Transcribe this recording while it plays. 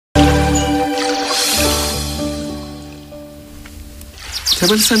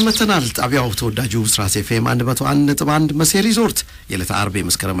ተመልሰን መተናል። ጣቢያው ተወዳጁ ስራስ ኤፍኤም 101.1 መሴ ሪዞርት የዕለተ ዓርብ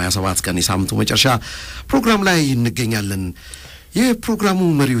መስከረም 27 ቀን የሳምንቱ መጨረሻ ፕሮግራም ላይ እንገኛለን። የፕሮግራሙ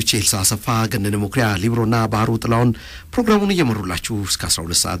መሪዎች ኤልሳ አሰፋ፣ ገነነ ሞክሪያ፣ ሊብሮና ባህሩ ጥላውን ፕሮግራሙን እየመሩላችሁ እስከ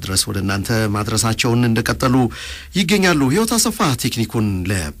 12 ሰዓት ድረስ ወደ እናንተ ማድረሳቸውን እንደቀጠሉ ይገኛሉ። ህይወት አሰፋ ቴክኒኩን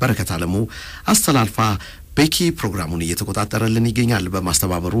ለበረከት አለሙ አስተላልፋ በቂ ፕሮግራሙን እየተቆጣጠረልን ይገኛል።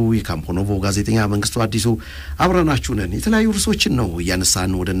 በማስተባበሩ የካምፖኖቮ ጋዜጠኛ መንግስቱ አዲሱ አብረናችሁ ነን። የተለያዩ ርዕሶችን ነው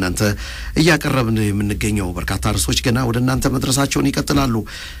ያነሳን ወደ እናንተ እያቀረብን የምንገኘው። በርካታ ርዕሶች ገና ወደ እናንተ መድረሳቸውን ይቀጥላሉ።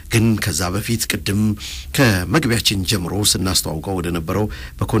 ግን ከዛ በፊት ቅድም ከመግቢያችን ጀምሮ ስናስተዋውቀው ወደ ነበረው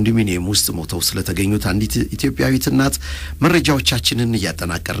በኮንዶሚኒየም ውስጥ ሞተው ስለተገኙት አንዲት ኢትዮጵያዊት እናት መረጃዎቻችንን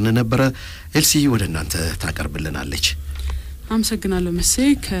እያጠናቀርን ነበረ። ኤልሲ ወደ እናንተ ታቀርብልናለች። አመሰግናለሁ መሴ።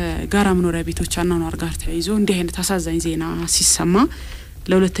 ከጋራ መኖሪያ ቤቶች አናኗር ጋር ተያይዞ እንዲህ አይነት አሳዛኝ ዜና ሲሰማ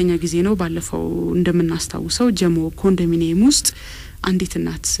ለሁለተኛ ጊዜ ነው። ባለፈው እንደምናስታውሰው ጀሞ ኮንዶሚኒየም ውስጥ አንዲት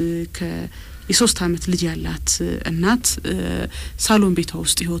እናት የ3 አመት ልጅ ያላት እናት ሳሎን ቤቷ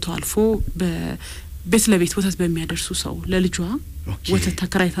ውስጥ ህይወቷ አልፎ በቤት ለቤት ወተት በሚያደርሱ ሰው ለልጇ ወተት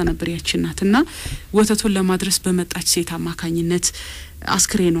ተከራይታ ነበር ያችናትና ወተቱን ለማድረስ በመጣች ሴት አማካኝነት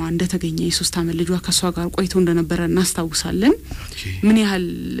አስክሬኗ እንደተገኘ የ3 አመት ልጇ ከሷ ጋር ቆይቶ እንደነበረ እናስታውሳለን። ምን ያህል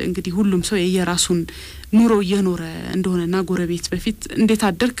እንግዲህ ሁሉም ሰው የየራሱን ኑሮ እየኖረ እንደሆነና ጎረቤት በፊት እንዴት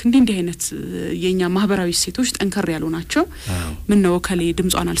አደርክ እንዲህ አይነት የኛ ማህበራዊ ሴቶች ጠንከር ያሉ ናቸው። ምን ነው ከሌ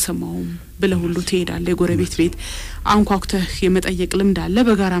ድምጿን አልሰማውም ብለሁሉ ትሄዳለ። የጎረቤት ቤት አንኳኩተህ የመጠየቅ ልምድ አለ።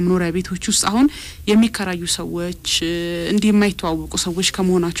 በጋራ መኖሪያ ቤቶች ውስጥ አሁን የሚከራዩ ሰዎች እንዲህ የማይተዋወቁ ሰዎች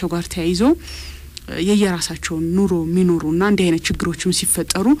ከመሆናቸው ጋር ተያይዞ የየራሳቸው ኑሮ ሚኖሩና እንዲህ አይነት ችግሮችም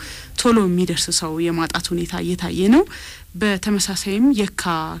ሲፈጠሩ ቶሎ የሚደርስ ሰው የማጣት ሁኔታ እየታየ ነው። በተመሳሳይም የካ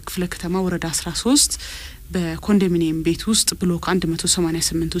ክፍለ ከተማ ወረዳ 13 በኮንዶሚኒየም ቤት ውስጥ ብሎክ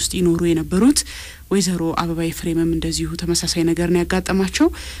 188 ውስጥ ይኖሩ የነበሩት ወይዘሮ አበባይ ፍሬምም እንደዚሁ ተመሳሳይ ነገር ነው ያጋጠማቸው።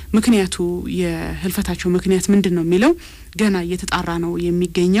 ምክንያቱ የህልፈታቸው ምክንያት ምንድነው የሚለው ገና እየተጣራ ነው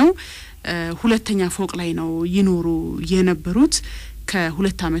የሚገኘው። ሁለተኛ ፎቅ ላይ ነው ይኖሩ የነበሩት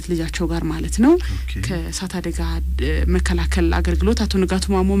ከ2 አመት ልጃቸው ጋር ማለት ነው። ከእሳት አደጋ መከላከል አገልግሎት አቶ ንጋቱ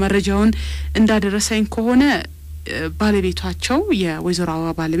ማሞ መረጃውን እንዳደረሰኝ ከሆነ ባለቤቷቸው የወይዘሮ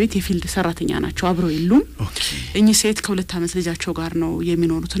አበባ ባለቤት የፊልድ ሰራተኛ ናቸው፣ አብረው የሉም። እኚህ ሴት ከ2 አመት ልጃቸው ጋር ነው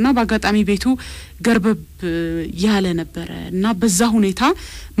የሚኖሩትና በአጋጣሚ ቤቱ ገርበብ ያለ ነበርና በዛ ሁኔታ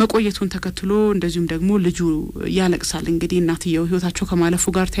መቆየቱን ተከትሎ እንደዚሁም ደግሞ ልጁ ያለቅሳል። እንግዲህ እናትየው ህይወታቸው ከማለፉ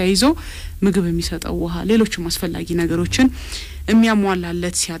ጋር ተያይዞ ምግብ የሚሰጠው ውሃ፣ ሌሎችም አስፈላጊ ነገሮችን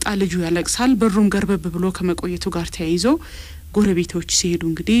የሚያሟላለት ሲያጣ ልጁ ያለቅሳል። በሩም ገርበብ ብሎ ከመቆየቱ ጋር ተያይዞ ጎረቤቶች ሲሄዱ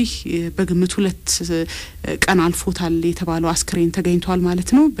እንግዲህ በግምት 2 ቀን አልፎታል የተባለው አስክሬን ተገኝቷል ማለት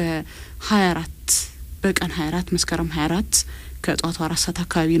ነው። በ24 በቀን 24 መስከረም 24 ከጧቱ 4 ሰዓት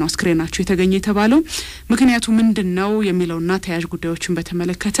አካባቢ ነው አስክሬናቸው የተገኘ የተባለው። ምክንያቱ ምንድነው የሚለውና ተያዥ ጉዳዮችን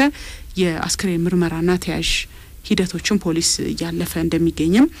በተመለከተ የአስክሬን ምርመራና ተያዥ ሂደቶችን ፖሊስ ያለፈ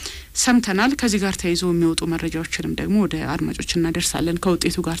እንደሚገኝም ሰምተናል። ከዚህ ጋር ተያይዞ የሚወጡ መረጃዎችንም ደግሞ ወደ አድማጮች እናደርሳለን።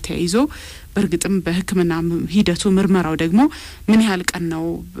 ከውጤቱ ጋር ተያይዞ በርግጥም በሕክምና ሂደቱ ምርመራው ደግሞ ምን ያህል ቀን ነው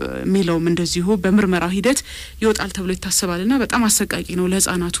ሚለውም እንደዚሁ በምርመራው ሂደት ይወጣል ተብሎ ይታሰባልና በጣም አሰቃቂ ነው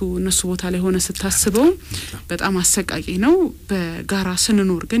ለህፃናቱ። እነሱ ቦታ ላይ ሆነ ስታስበው በጣም አሰቃቂ ነው። በጋራ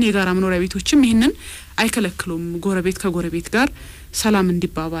ስንኖር ግን የጋራ መኖሪያ ቤቶችም ይሄንን አይከለክሉም። ጎረቤት ከጎረቤት ጋር ሰላም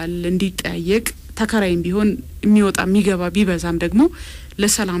እንዲባባል እንዲጠያየቅ ተከራይም ቢሆን የሚወጣ የሚገባ ቢበዛም ደግሞ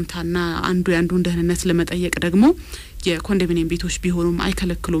ለሰላምታና አንዱ ያንዱን ደህንነት ለመጠየቅ ደግሞ የኮንዶሚኒየም ቤቶች ቢሆኑም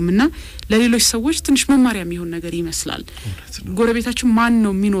አይከለክሉምና ለሌሎች ሰዎች ትንሽ መማሪያ የሚሆን ነገር ይመስላል። ጎረቤታችን ማን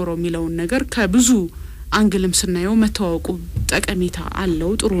ነው የሚኖረው የሚለውን ነገር ከብዙ አንግልም ስናየው መተዋወቁ ጠቀሜታ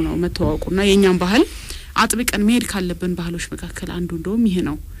አለው። ጥሩ ነው መተዋወቁና የኛም ባህል አጥብቀን መሄድ ካለብን ባህሎች መካከል አንዱ እንደውም ይሄ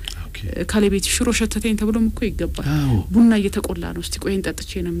ነው። ካለቤት ሽሮ ሸተተኝ ተብሎም እኮ ይገባል። ቡና እየተቆላ ነው እስቲ ቆይን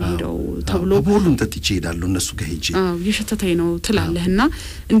ጠጥቼ ነው የሚሄደው ተብሎ ሁሉም ጠጥቼ ይላሉ እነሱ ጋር ሄጄ የሸተተኝ ነው ትላለህና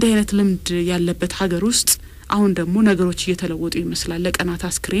እንደ አይነት ልምድ ያለበት ሀገር ውስጥ አሁን ደግሞ ነገሮች እየተለወጡ ይመስላል። ለቀናት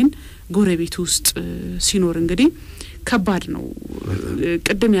አስክሬን ጎረቤት ውስጥ ሲኖር እንግዲህ ከባድ ነው።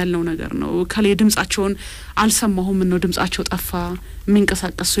 ቅድም ያልነው ነገር ነው። ካለ ድምጻቸውን አልሰማሁም ነው ድምጻቸው ጠፋ፣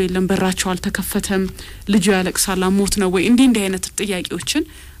 የሚንቀሳቀሱ የለም፣ በራቸው አልተከፈተም፣ ልጅ ያለቅሳል፣ ሞት ነው ወይ እንዲህ አይነት ጥያቄዎችን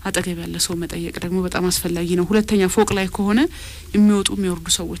አጠገብ ያለ ሰው መጠየቅ ደግሞ በጣም አስፈላጊ ነው። ሁለተኛ ፎቅ ላይ ከሆነ የሚወጡ የሚወርዱ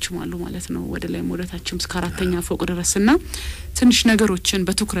ሰዎችም አሉ ማለት ነው። ወደ ላይ ወደታችም እስከ 4ኛ ፎቅ ድረስና ትንሽ ነገሮችን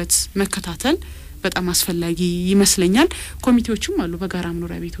በትኩረት መከታተል በጣም አስፈላጊ ይመስለኛል። ኮሚቴዎችም አሉ በጋራ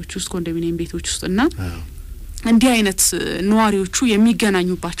መኖሪያ ቤቶች ውስጥ ኮንዶሚኒየም ቤቶች ውስጥና እንዲህ አይነት ነዋሪዎቹ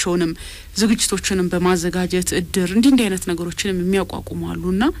የሚገናኙባቸውንም ዝግጅቶችንም በማዘጋጀት እድር እንዲህ አይነት ነገሮችንም የሚያቋቁሙ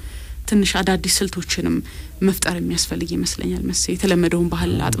አሉና ትንሽ አዳዲስ ስልቶችንም መፍጠር የሚያስፈልግ ይመስለኛል። የተለመደውን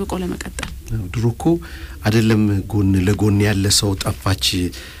ባህል አጥብቆ ለመቀጠል ድሮኮ አይደለም ጎን ለጎን ያለ ሰው ጠፋች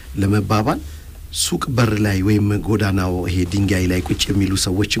ለመባባል ሱቅ በር ላይ ወይም ጎዳናው ይሄ ድንጋይ ላይ ቁጭ የሚሉ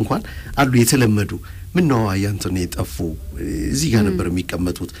ሰዎች እንኳን አሉ የተለመዱ ምን ነው ያንተን የጠፉ እዚህ ጋር ነበር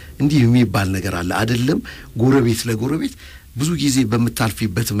የሚቀመጡት እንዲህ የሚባል ነገር አለ አይደለም ጎረቤት ለጎረቤት ብዙ ጊዜ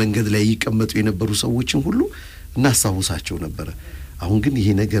በመታልፊበት መንገድ ላይ ይቀመጡ የነበሩ ሰዎችን ሁሉ እናሳውሳቸው ነበር አሁን ግን ይሄ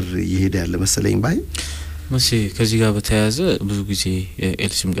ነገር ይሄድ ያለ መሰለኝ ባይ መሲ ከዚህ ጋር በተያያዘ ብዙ ጊዜ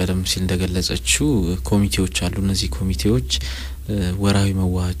ኤልሲም ቀደም ሲል እንደገለጸችው ኮሚቴዎች አሉ እነዚህ ኮሚቴዎች ወራዊ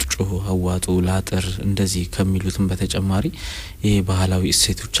መዋጮ አዋጡ ላጥር እንደዚህ ከሚሉትም በተጨማሪ ይሄ ባህላዊ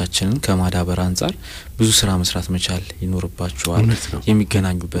እሴቶቻችንን ከማዳበር አንፃር ብዙ ስራ መስራት መቻል ይኖርባቸዋል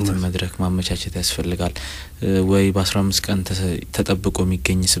የሚገናኙበት መድረክ ማመቻቸት ያስፈልጋል ወይ በ15 ቀን ተጠብቆ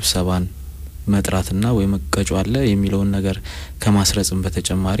የሚገኝ ስብሰባን መጥራትና ወይ መቀጮ አለ የሚለውን ነገር ከማስረጽም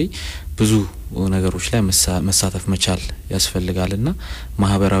በተጨማሪ ብዙ ነገሮች ላይ መሳተፍ መቻል ያስፈልጋልና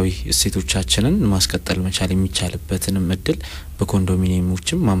ማህበራዊ እሴቶቻችንን ማስቀጠል መቻል የሚቻልበትን እድል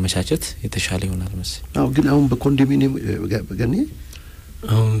በኮንዶሚኒየሞችም ማመቻቸት የተሻለ ይሆናል መሰለኝ አው ግን አሁን በኮንዶሚኒየም ገኔ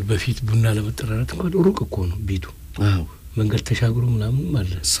አሁን በፊት ቡና ለመጠራራት እንኳን ሩቅ እኮ ነው ቤቱ አው መንገድ ተሻግሮ ምናምን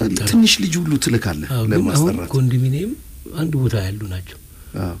ማለት ትንሽ ልጅ ሁሉ ትልካለ ለማስጠራት ኮንዶሚኒየም አንድ ቦታ ያሉ ናቸው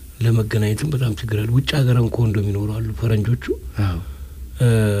ለመገናኘትም በጣም ችግር አለ ውጭ ሀገራን ኮንዶሚኒየም ይኖራሉ ፈረንጆቹ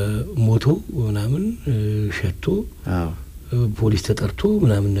ሞቶ ምናምን ሸቶ ፖሊስ ተጠርቶ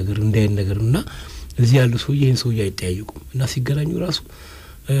ምናምን ነገር እንዳይን ነገርና እዚህ ያሉ ሰው ይሄን ሰው ያይጠያየቁም እና ሲገናኙ ራሱ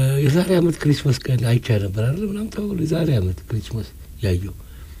የዛሬ አመት ክሪስማስ ቀን አይቻ ነበር አይደል ምናምን ተብሎ የዛሬ አመት ክሪስማስ ያየው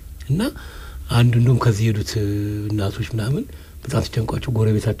እና አንድ እንደውም ከዚህ ሄዱት እናቶች ምናምን በጣም ተጨንቋቸው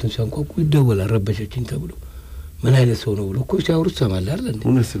ጎረቤታቸውን ሲያንቋቁ ይደወላል ረበሸችኝ ተብሎ ምን አይነት ሰው ነው ብሎ እኮ ሲያወሩት ሰማል አይደል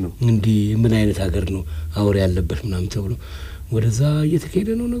እንዴ ምን አይነት ሀገር ነው አውሬ ያለበት ምናምን ተብሎ ወደዛ እየተከሄደ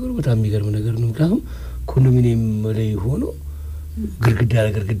ነው ነገሩ በጣም የሚገርም ነገር ነው ምክንያቱም ኮንዶሚኒየም ላይ ሆኖ ግርግዳ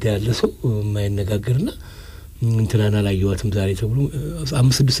ያለ ሰው የማይነጋገርና እንትናና ላይዋትም ዛሬ ተብሎ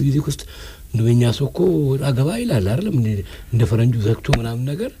 5-6 ጊዜ ውስጥ እንደኛ ሰው እኮ አገባ ይላል አይደል እንደ ፈረንጁ ዘግቶ ምናምን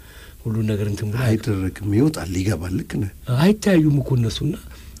ነገር ሁሉ ነገር እንትን ብሎ አይደረግም ይወጣል ይገባል ልክ ነው አይታዩም እኮ እነሱና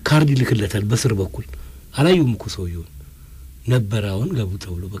ካርድ ይልክለታል በስር በኩል አላዩም እኮ ሰውየው ነበራውን ገቡ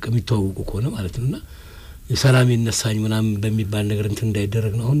ተብሎ በቃ የሚተዋወቁ ከሆነ ማለት ነውና ሰላም ይነሳኝ ምናምን በሚባል ነገር እንትን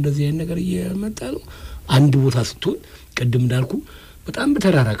እንዳይደረግ ነው አሁን እንደዚህ አይነት ነገር እየመጣ ነው አንድ ቦታ ስትሆን ቀድም እንዳልኩ በጣም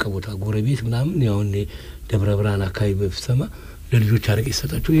በተራራቀ ቦታ ጎረቤት ምናምን ያው ደብረ ብርሃን አካባቢ በፍሰማ ለልጆች አረቄ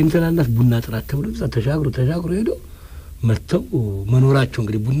ይሰጣቸው የእንተናናት ቡና ጥራት ተብሎ ተሻግሮ ሄዶ መተው መኖራቸው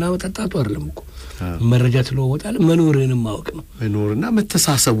እንግዲህ ቡና መጠጣቱ አይደለም እኮ መረጃ ተለወጣለ መኖርንም ማወቅ ነው መኖርና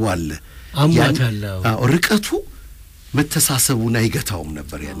መተሳሰቡ አለ አማታላው ርቀቱ መተሳሰቡን አይገታውም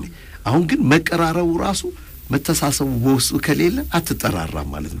ነበር ያኔ አሁን ግን መቀራረቡ ራሱ መተሳሰቡ በውስጡ ከሌለ አትጠራራም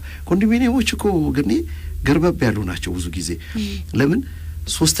ማለት ነው ኮንዶሚኒየሞች እኮ ግን ገርበብ ያሉ ናቸው ብዙ ጊዜ ለምን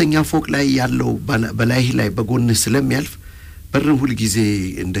ሶስተኛ ፎቅ ላይ ያለው በላይ ላይ በጎን ስለሚያልፍ በርን ሁሉ ጊዜ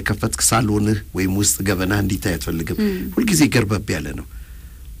እንደከፈትክ ሳሎንህ ወይም ውስጥ ገበና እንዲታይ አትፈልግም ሁሉ ጊዜ ገርበብ ያለ ነው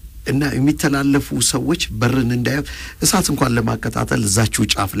እና የሚተላለፉ ሰዎች በርን እንዳያዩ እሳት እንኳን ለማቀጣጠል እዛችሁ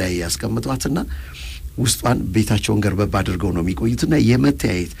ጫፍ ላይ ያስቀምጧትና ውስጧን ቤታቸውን ገርበብ አድርገው ነው የሚቆዩትና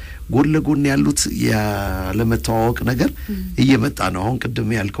የመተያየት ጎን ለጎን ያሉት ያለመተዋወቅ ነገር እየመጣ ነው አሁን ቅድም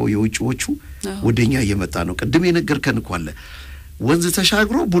ያልከው የውጭዎቹ ወደኛ እየመጣ ነው ቅድም የነገርከን እኮ አለ ወንዝ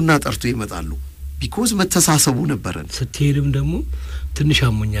ተሻግሮ ቡና ጠርቶ ይመጣሉ ቢኮዝ መተሳሰቡ ነበረን ስትሄድም ደግሞ ትንሽ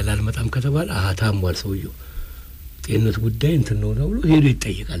አሞኛል አልመጣም ከተባለ ታሟል ሰውየው ጤንነት ጉዳይ እንትን ነው ብሎ ሄዶ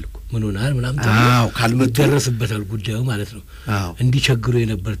ይጠይቃል እኮ ምን ሆናል ምናምን አዎ ካልመጣ ደረስበታል ጉዳዩ ማለት ነው እንዲቸግሩ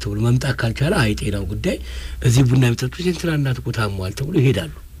የነበር ተብሎ መምጣት ካልቻለ አይጤናው ጉዳይ እዚህ ቡና የሚጠጡት እንትናናት እኮ ታሟል ተብሎ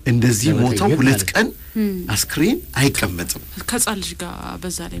ይሄዳሉ እንደዚህ ሞተው 2 ቀን አስክሬን አይቀመጥም ከጻልጅ ጋር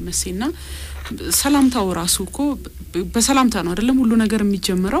በዛ ላይ መሴና ሰላምታው ራሱ እኮ በሰላምታ ነው አይደለም ሁሉ ነገር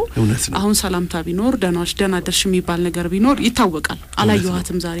የሚጀምረው አሁን ሰላምታ ቢኖር ደና ደርሽ የሚባል ነገር ቢኖር ይታወቃል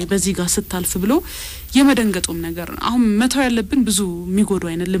አላየኋትም ዛሬ በዚህ ጋር ስታልፍ ብሎ የመደንገጡም ነገር አሁን መታው ያለብን ብዙ የሚጎዱ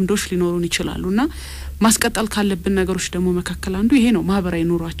አይነት ልምዶች ሊኖሩን ይችላሉና ማስቀጠል ካለብን ነገሮች ደግሞ መካከል አንዱ ይሄ ነው ማህበራዊ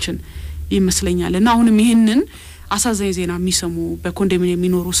ኑሯችን ይመስለኛልና አሁንም ይሄንን አሳዛኝ ዜና የሚሰሙ በኮንዶሚኒየም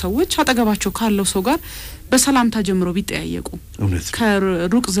የሚኖሩ ሰዎች አጠገባቸው ካለው ሰው ጋር በሰላምታ ጀምሮ ቢጠያየቁ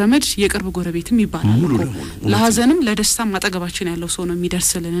ከሩቅ ዘመድ የቅርብ ጎረቤትም ይባላል ለሐዘንም ለደስታም አጠገባችን ያለው ሰው ነው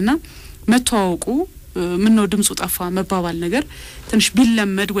የሚደርስልንና መተዋወቁ ምን ነው ድምጹ ጠፋ መባባል ነገር ትንሽ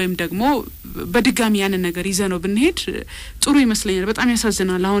ቢለመድ ወይም ደግሞ በድጋሚ ያንን ነገር ይዘነው ብንሄድ ጥሩ ይመስለኛል በጣም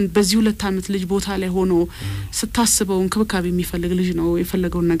ያሳዝናል አሁን በዚህ 2 አመት ልጅ ቦታ ላይ ሆኖ ስታስበው እንክብካቤ የሚፈልግ ልጅ ነው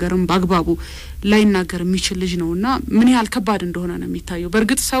የፈለገው ነገርም ባግባቡ ላይናገር የሚችል ልጅ ነውና ምን ያህል ከባድ እንደሆነ ነው የሚታየው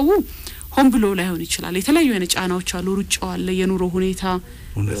በርግጥ ሰው ሆን ብሎ ላይሆን ይችላል የተለያዩ አይነት ጫናዎች አሉ ሩጫው አለ የኑሮ ሁኔታ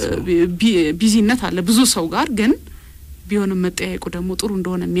ቢዚነት አለ ብዙ ሰው ጋር ግን ቢሆንም መጠያየቁ ደግሞ ጥሩ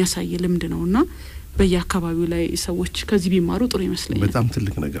እንደሆነ የሚያሳይ ልምድ ነውና በየአካባቢው ላይ ሰዎች ከዚህ ቢማሩ ጥሩ ይመስለኛል። በጣም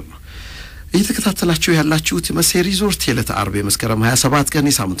ትልቅ ነገር ነው። እየተከታተላችሁ ያላችሁት መሴ ሪዞርት የዕለተ አርብ መስከረም 27 ቀን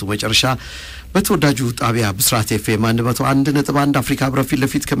የሳምንቱ መጨረሻ በተወዳጁ ጣቢያ ብስራት ኤፍኤም 101.1 አፍሪካ ህብረት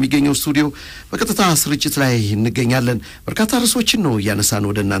ለፊት ከሚገኘው ስቱዲዮ በቀጥታ ስርጭት ላይ እንገኛለን። በርካታ ርዕሶችን ነው ያነሳን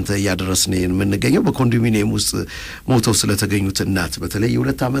ወደ እናንተ ያደረስን የምንገኘው። በኮንዶሚኒየም ውስጥ ሞተው ስለተገኙት እናት በተለይ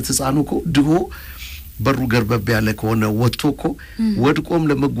የ2 ዓመት ሕፃኑ እኮ ድሆ በሩ ገርበብ ያለ ከሆነ ወጥቶኮ ወድቆም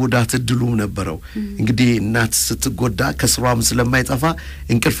ለመጎዳት እድሉም ነበረው። እንግዲህ እናት ስትጎዳ ከስሯም ስለማይጠፋ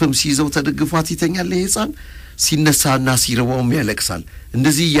እንቅልፍም ሲይዘው ተደግፏት ይተኛል። ሕፃን ሲነሳና ሲርበውም ያለቅሳል።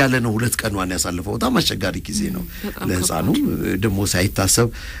 እንደዚህ ያለ ነው 2 ቀኗን ያሳልፈው። በጣም አስቸጋሪ ጊዜ ነው ለሕፃኑ። ደሞ ሳይታሰብ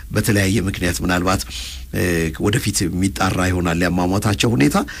በተለያየ ምክንያት ምናልባት ወደፊት የሚጣራ ይሆናል ያማሟታቸው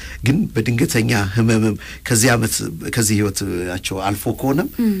ሁኔታ። ግን በድንገተኛ ህመምም ከዚህ ህይወታቸው አልፎ ከሆነም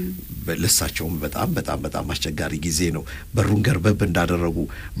ለሳቸውም በጣም አስቸጋሪ ጊዜ ነው። በሩን ገርበብ እንዳደረጉ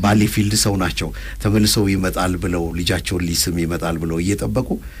ባሊ ፊልድ ሰው ናቸው። ተመልሰው ይመጣል ብለው ልጃቸውን ሊስም ይመጣል ብለው እየጠበቁ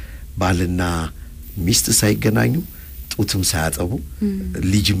ባልና ሚስት ሳይገናኙ ጡትም ሳያጠቡ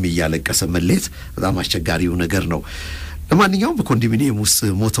ልጅም እያለቀሰ መለየት በጣም አስቸጋሪው ነገር ነው። ለማንኛውም በኮንዶሚኒየም ውስጥ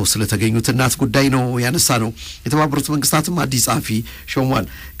ሞተው ስለተገኙት እናት ጉዳይ ነው ያነሳ ነው። የተባበሩት መንግስታትም አዲስ ጸሐፊ ሾሟል።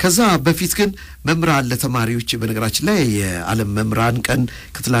 ከዛ በፊት ግን መምህራን ለተማሪዎች በነገራችን ላይ የዓለም መምህራን ቀን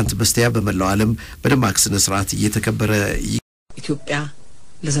ከትላንት በስቲያ በመላው ዓለም በደማቅ ስነ ስርዓት እየተከበረ ኢትዮጵያ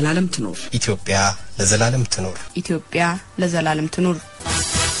ለዘላለም ትኖር። ኢትዮጵያ ለዘላለም ትኖር። ኢትዮጵያ ለዘላለም ትኖር።